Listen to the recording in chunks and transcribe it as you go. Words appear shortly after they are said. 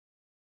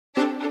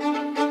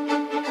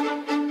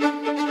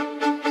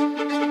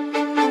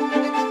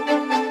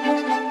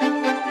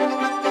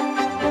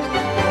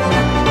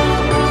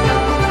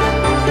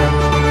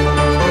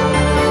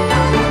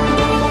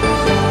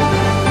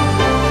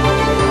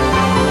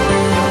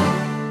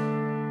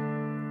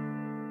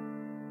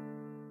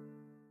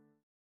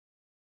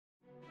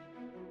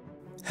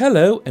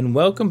Hello and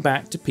welcome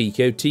back to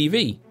PECO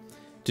TV.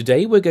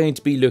 Today we're going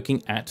to be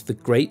looking at the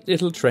Great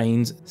Little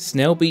Trains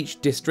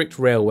Snailbeach District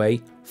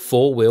Railway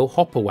 4-wheel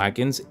hopper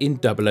wagons in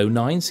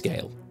 009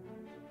 scale.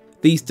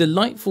 These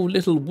delightful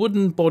little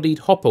wooden-bodied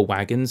hopper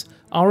wagons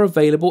are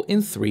available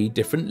in 3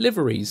 different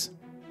liveries.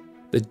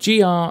 The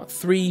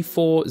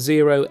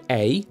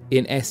GR340A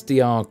in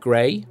SDR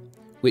grey,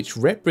 which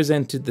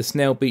represented the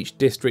Snailbeach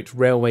District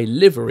Railway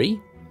livery,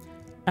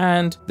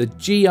 and the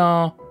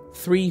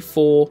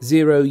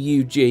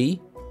GR340UG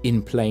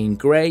in plain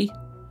grey,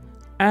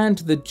 and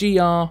the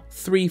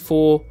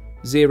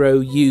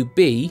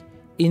GR340UB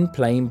in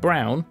plain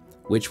brown,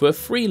 which were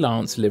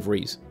freelance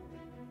liveries.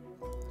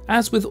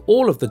 As with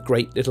all of the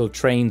Great Little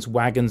Trains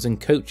wagons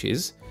and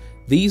coaches,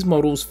 these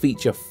models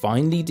feature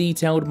finely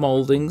detailed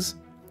mouldings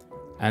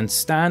and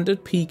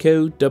standard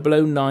PECO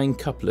 009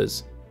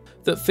 couplers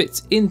that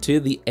fits into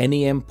the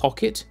NEM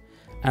pocket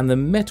and the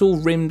metal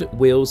rimmed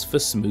wheels for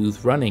smooth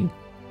running.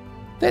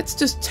 Let's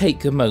just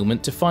take a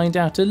moment to find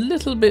out a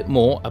little bit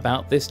more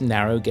about this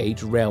narrow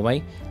gauge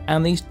railway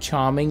and these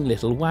charming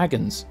little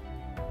wagons.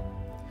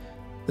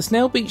 The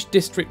Snailbeach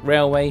District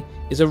Railway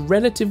is a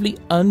relatively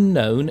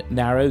unknown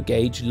narrow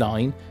gauge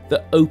line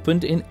that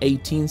opened in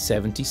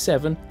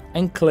 1877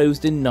 and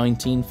closed in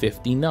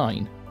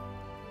 1959.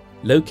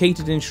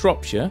 Located in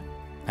Shropshire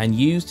and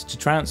used to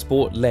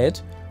transport lead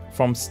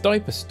from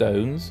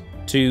Stiperstones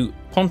to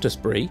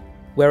Pontesbury,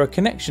 where a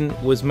connection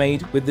was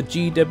made with the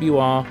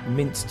GWR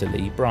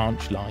Minsterley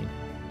branch line.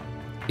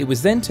 It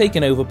was then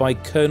taken over by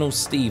Colonel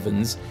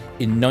Stevens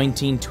in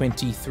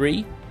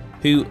 1923,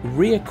 who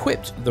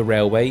re-equipped the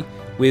railway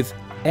with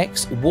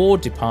ex-War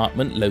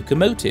Department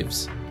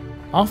locomotives.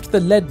 After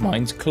the lead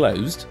mines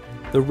closed,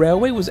 the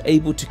railway was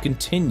able to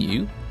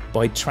continue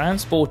by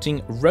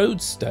transporting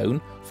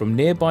roadstone from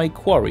nearby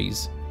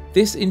quarries.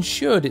 This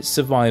ensured its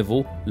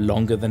survival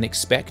longer than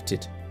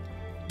expected.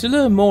 To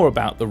learn more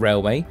about the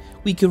railway,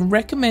 we can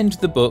recommend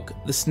the book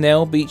The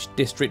Snailbeach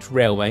District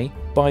Railway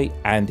by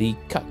Andy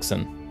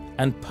Cuxon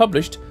and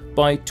published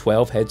by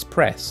 12 Heads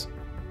Press.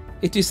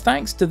 It is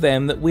thanks to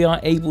them that we are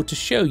able to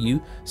show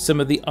you some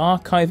of the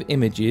archive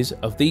images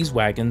of these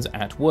wagons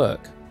at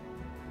work.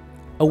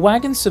 A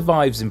wagon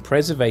survives in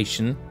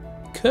preservation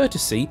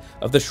courtesy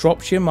of the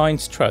Shropshire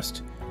Mines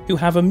Trust, who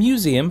have a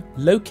museum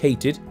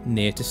located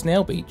near to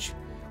Snailbeach,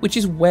 which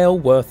is well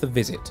worth a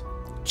visit.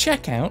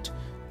 Check out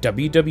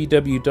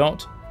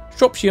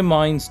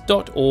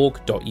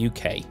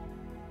www.shropshiremines.org.uk.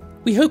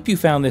 We hope you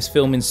found this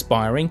film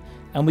inspiring,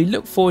 and we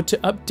look forward to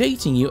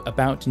updating you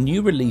about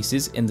new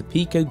releases in the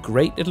PECO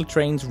Great Little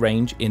Trains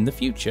range in the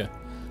future.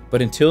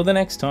 But until the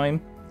next time,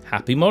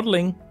 happy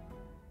modelling!